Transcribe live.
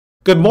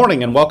Good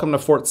morning and welcome to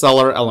Fort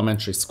Zeller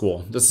Elementary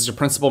School. This is your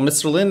principal,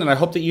 Mr. Lin, and I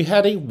hope that you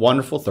had a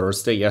wonderful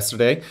Thursday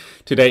yesterday.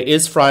 Today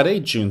is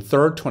Friday, June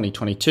 3rd,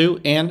 2022,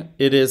 and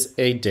it is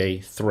a day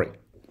 3.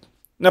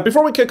 Now,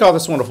 before we kick off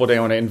this wonderful day, I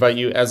want to invite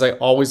you, as I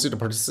always do,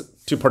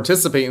 to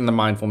participate in the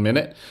Mindful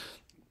Minute.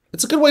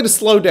 It's a good way to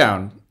slow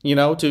down,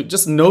 to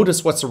just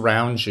notice what's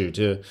around you,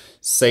 to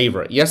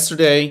savor it.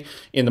 Yesterday,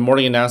 in the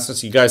morning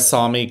announcements, you guys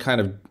saw me kind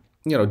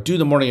of, do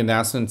the morning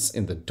announcements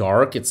in the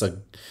dark. It's a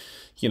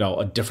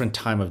different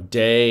time of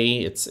day.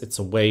 It's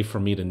a way for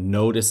me to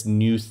notice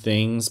new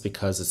things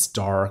because it's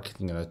dark.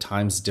 The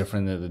time's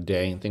different in the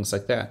day and things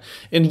like that.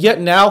 And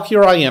yet now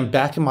here I am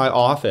back in my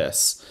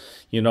office,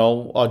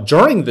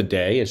 during the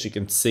day, as you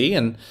can see.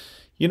 And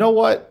you know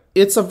what?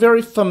 It's a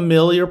very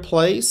familiar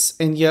place.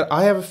 And yet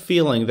I have a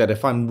feeling that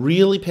if I'm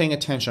really paying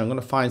attention, I'm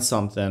going to find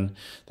something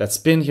that's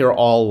been here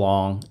all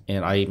along.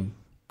 And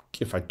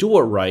if I do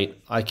it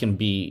right, I can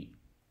be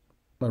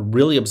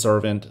really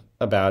observant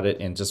about it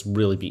and just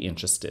really be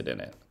interested in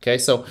it. Okay,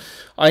 so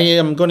I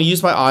am going to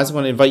use my eyes. I'm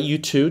going to invite you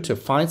to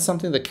find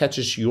something that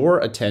catches your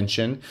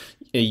attention,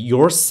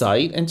 your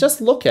sight, and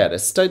just look at it.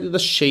 Study the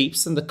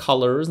shapes and the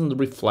colors and the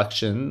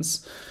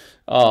reflections,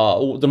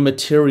 the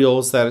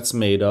materials that it's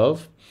made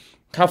of,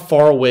 how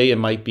far away it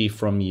might be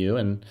from you,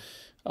 and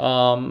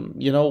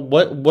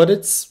what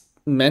it's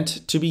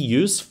meant to be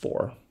used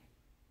for.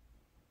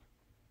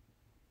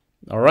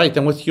 All right,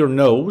 then with your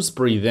nose,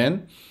 breathe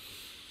in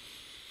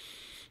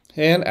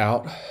and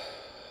out.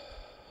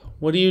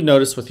 What do you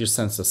notice with your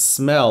sense of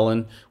smell,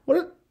 and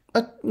what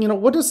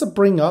does it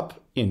bring up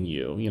in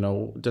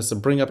you? Does it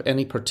bring up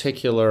any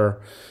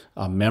particular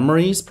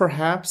memories,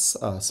 perhaps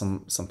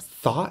some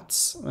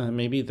thoughts,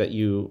 maybe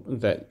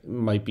that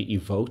might be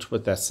evoked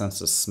with that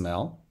sense of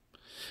smell?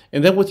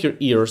 And then with your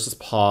ears,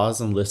 just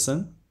pause and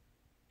listen.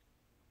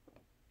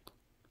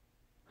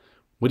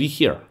 What do you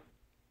hear?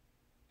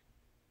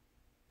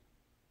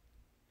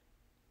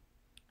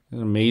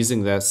 It's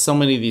amazing that so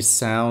many of these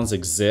sounds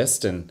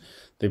exist and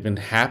they've been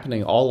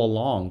happening all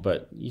along,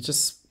 but you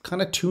just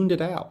kind of tuned it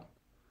out.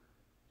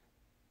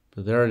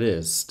 But there it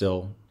is,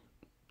 still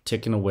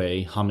ticking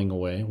away, humming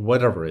away,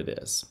 whatever it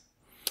is.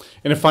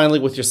 And then finally,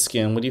 with your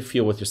skin, what do you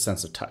feel with your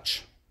sense of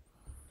touch?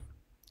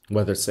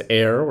 Whether it's the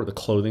air or the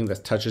clothing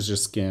that touches your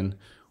skin,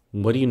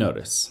 what do you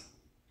notice?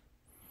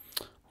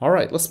 All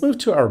right, let's move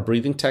to our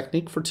breathing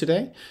technique for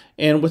today.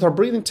 And with our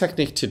breathing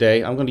technique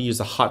today, I'm going to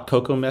use a hot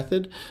cocoa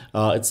method.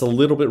 It's a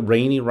little bit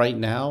rainy right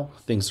now.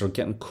 Things are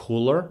getting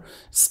cooler.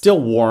 Still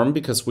warm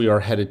because we are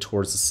headed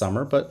towards the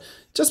summer, but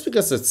just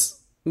because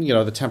it's,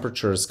 the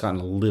temperature has gotten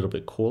a little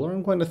bit cooler,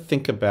 I'm going to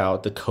think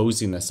about the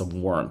coziness of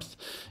warmth.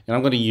 And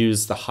I'm going to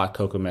use the hot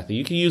cocoa method.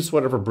 You can use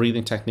whatever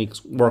breathing technique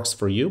works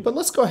for you, but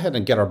let's go ahead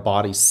and get our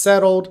body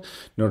settled.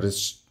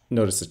 Notice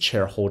the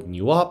chair holding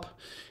you up.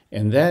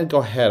 And then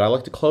go ahead. I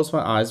like to close my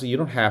eyes, but you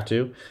don't have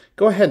to.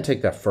 Go ahead and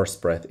take that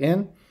first breath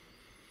in.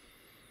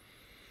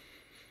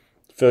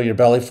 Fill your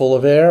belly full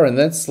of air and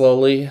then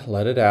slowly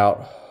let it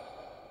out.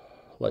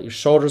 Let your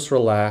shoulders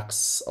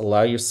relax.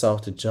 Allow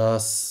yourself to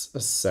just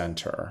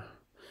center.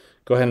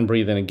 Go ahead and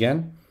breathe in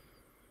again.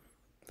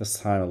 This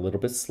time a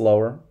little bit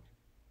slower.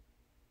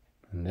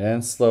 And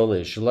then slowly,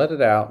 as you let it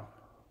out,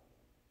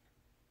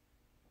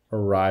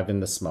 arrive in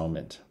this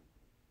moment.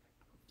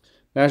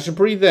 Now, as you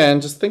breathe in,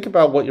 just think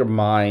about what your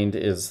mind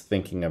is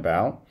thinking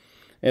about.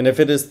 And if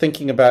it is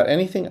thinking about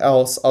anything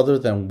else other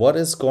than what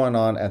is going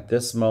on at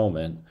this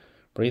moment,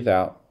 breathe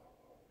out.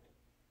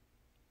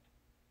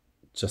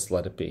 Just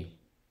let it be.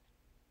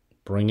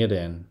 Bring it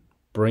in.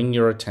 Bring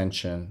your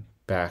attention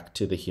back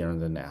to the here and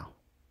the now.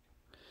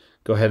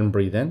 Go ahead and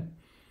breathe in.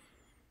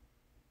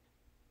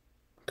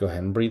 Go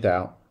ahead and breathe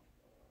out.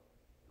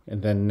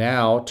 And then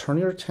now turn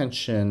your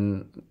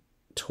attention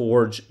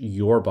towards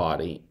your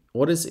body.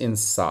 What is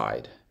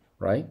inside,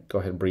 right? Go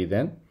ahead and breathe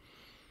in.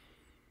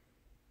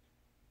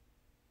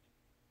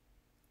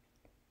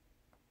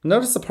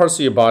 Notice the parts of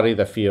your body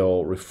that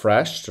feel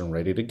refreshed and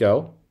ready to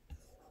go.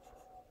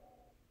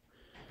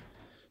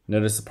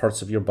 Notice the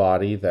parts of your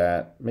body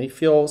that may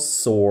feel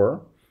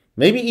sore,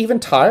 maybe even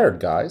tired,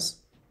 guys.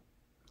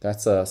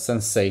 That's a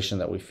sensation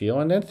that we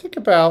feel. And then think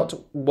about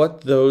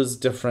what those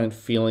different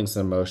feelings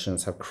and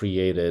emotions have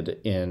created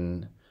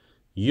in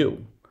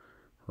you,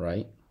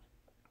 right?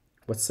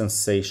 What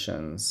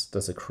sensations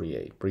does it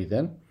create? Breathe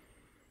in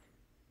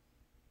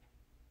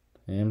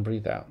and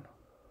breathe out.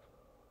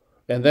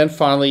 And then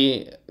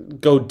finally,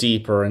 go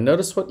deeper and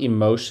notice what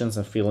emotions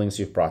and feelings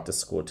you've brought to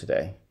school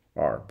today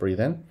are. Breathe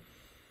in.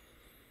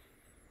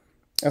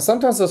 And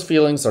sometimes those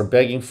feelings are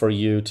begging for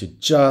you to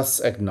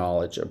just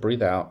acknowledge it.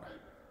 Breathe out.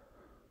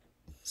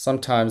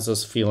 Sometimes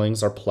those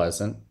feelings are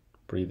pleasant.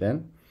 Breathe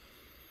in.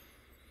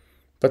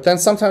 But then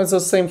sometimes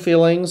those same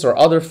feelings or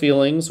other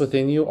feelings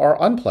within you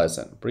are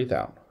unpleasant. Breathe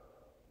out.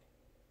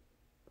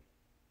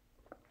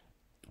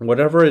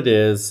 Whatever it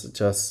is,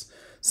 just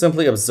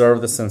simply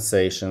observe the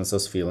sensations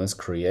those feelings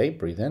create.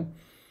 Breathe in.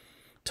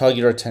 Tug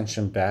your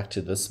attention back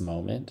to this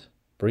moment.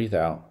 Breathe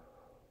out.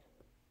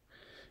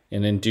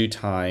 And in due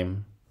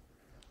time,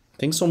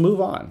 things will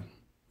move on.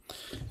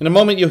 In a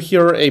moment, you'll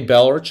hear a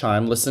bell or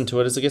chime. Listen to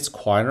it as it gets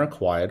quieter and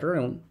quieter.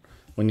 And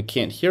when you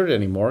can't hear it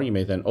anymore, you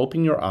may then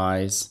open your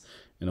eyes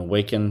and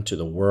awaken to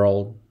the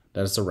world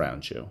that is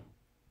around you.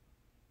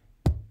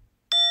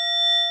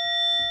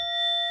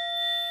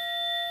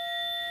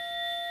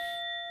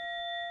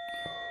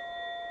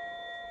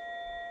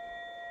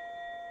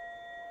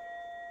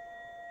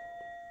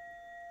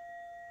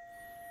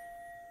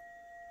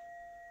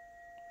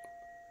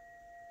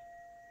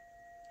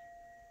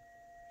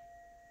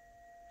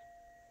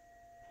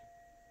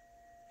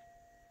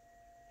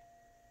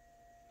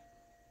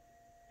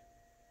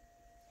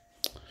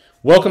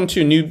 Welcome to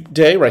a new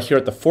day right here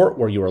at the Fort,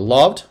 where you are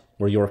loved,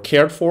 where you are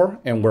cared for,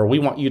 and where we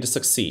want you to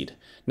succeed.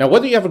 Now,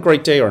 whether you have a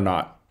great day or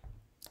not,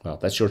 well,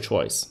 that's your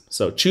choice.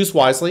 So choose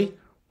wisely,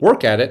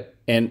 work at it,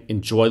 and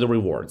enjoy the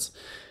rewards.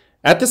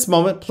 At this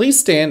moment, please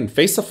stand and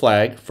face the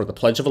flag for the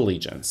Pledge of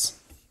Allegiance.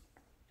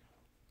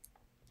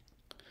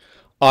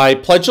 I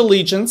pledge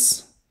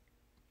allegiance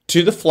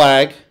to the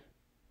flag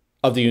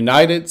of the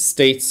United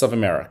States of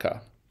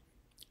America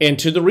and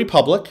to the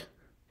republic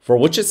for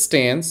which it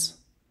stands,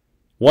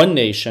 one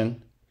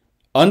nation,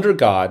 under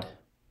God,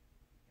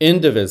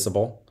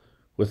 indivisible,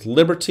 with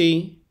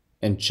liberty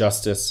and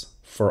justice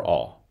for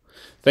all.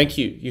 Thank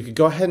you. You could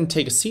go ahead and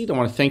take a seat. I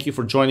want to thank you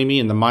for joining me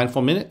in the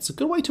Mindful Minute. It's a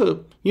good way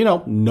to,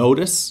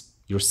 notice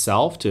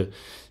yourself, to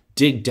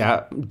dig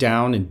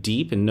down and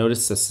deep and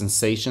notice the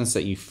sensations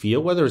that you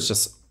feel, whether it's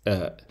just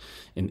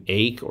an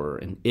ache or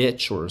an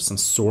itch or some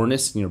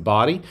soreness in your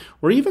body,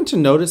 or even to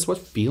notice what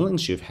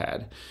feelings you've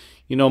had.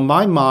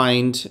 My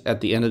mind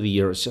at the end of the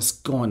year is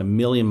just going a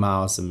million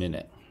miles a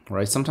minute,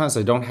 right? Sometimes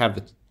I don't have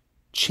the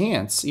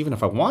chance, even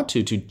if I want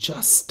to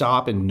just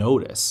stop and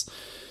notice.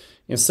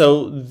 And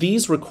so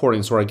these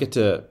recordings where I get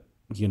to,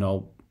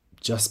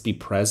 just be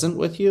present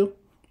with you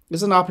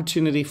is an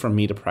opportunity for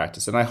me to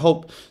practice. And I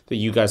hope that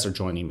you guys are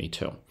joining me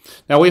too.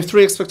 Now, we have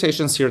 3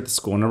 expectations here at the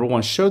school. Number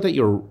 1, show that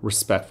you're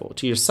respectful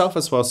to yourself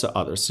as well as to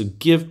others. So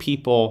give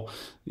people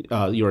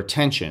your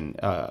attention,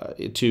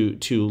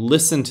 to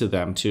listen to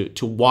them,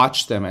 to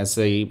watch them as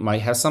they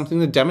might have something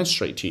to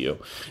demonstrate to you.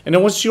 And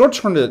then when it's your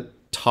turn to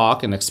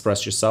talk and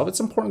express yourself, it's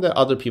important that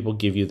other people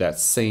give you that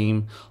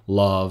same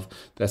love,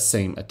 that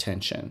same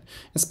attention.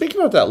 And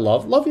speaking of that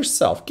love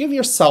yourself. Give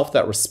yourself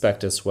that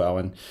respect as well.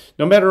 And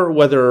no matter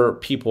whether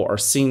people are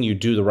seeing you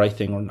do the right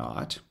thing or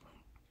not,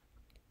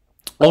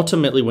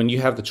 ultimately, when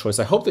you have the choice,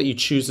 I hope that you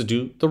choose to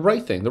do the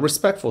right thing, the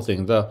respectful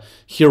thing, the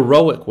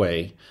heroic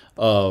way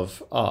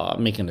of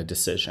making a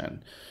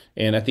decision.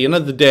 And at the end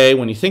of the day,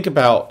 when you think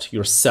about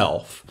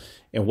yourself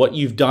and what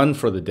you've done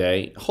for the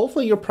day,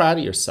 hopefully you're proud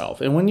of yourself.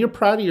 And when you're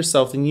proud of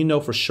yourself, then you know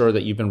for sure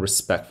that you've been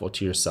respectful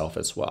to yourself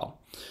as well.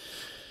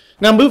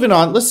 Now, moving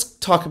on, let's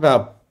talk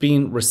about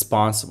being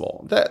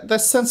responsible.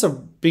 That sense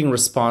of being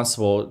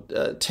responsible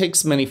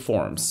takes many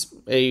forms.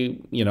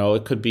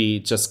 It could be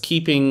just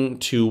keeping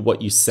to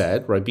what you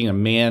said, right? Being a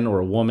man or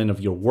a woman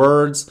of your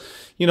words,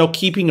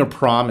 keeping your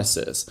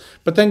promises.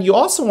 But then you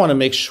also want to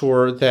make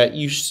sure that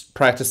you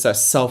practice that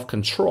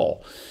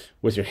self-control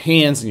with your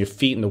hands and your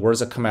feet and the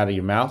words that come out of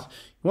your mouth.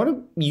 You want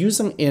to use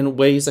them in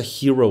ways a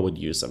hero would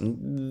use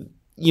them.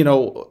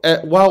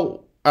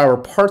 While our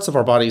parts of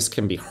our bodies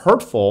can be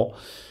hurtful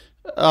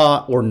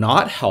or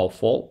not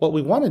helpful, what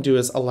we want to do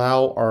is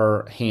allow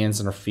our hands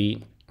and our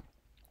feet,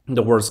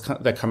 the words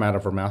that come out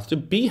of our mouth, to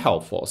be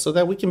helpful so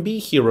that we can be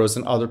heroes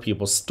in other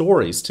people's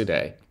stories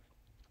today.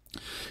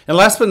 And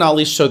last but not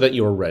least, show that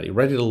you're ready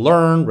to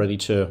learn, ready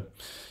to,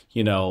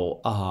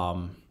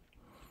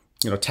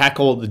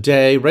 tackle the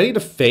day, ready to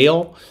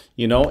fail,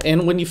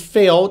 and when you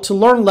fail, to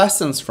learn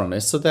lessons from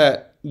it so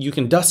that you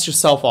can dust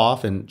yourself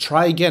off and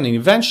try again. And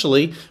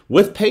eventually,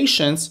 with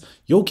patience,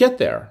 you'll get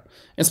there.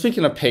 And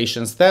speaking of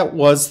patience, that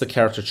was the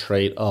character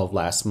trait of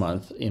last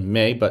month in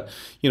May. But,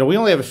 we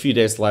only have a few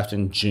days left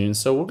in June,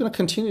 so we're going to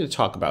continue to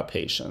talk about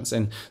patience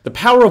and the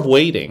power of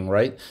waiting,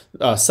 right?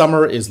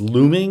 Summer is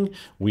looming.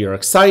 We are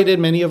excited.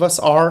 Many of us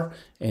are.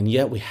 And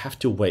yet we have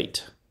to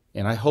wait.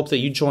 And I hope that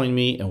you join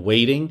me in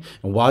waiting.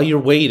 And while you're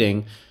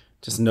waiting,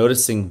 just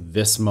noticing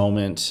this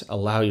moment,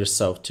 allow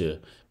yourself to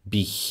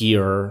be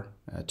here,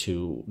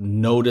 to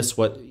notice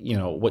what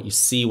you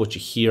see, what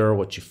you hear,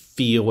 what you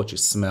feel, what you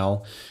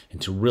smell, and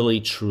to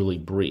really truly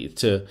breathe,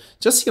 to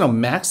just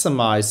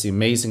maximize the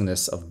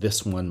amazingness of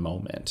this one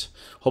moment.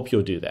 Hope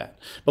you'll do that.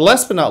 But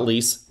last but not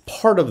least,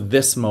 part of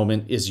this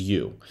moment is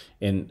you.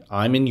 And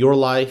I'm in your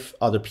life,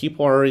 other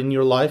people are in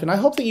your life, and I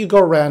hope that you go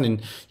around and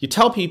you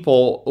tell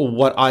people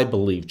what I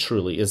believe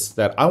truly is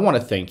that I want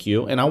to thank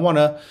you, and I want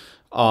to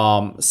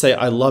say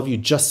I love you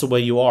just the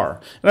way you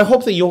are. And I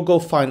hope that you'll go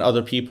find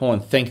other people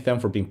and thank them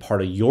for being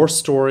part of your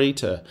story,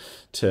 for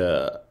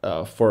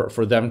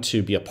them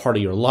to be a part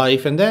of your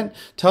life, and then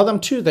tell them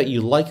too that you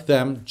like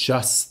them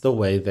just the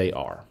way they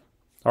are.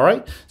 All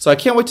right? So I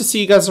can't wait to see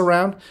you guys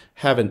around.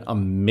 Have an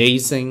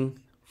amazing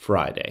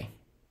Friday.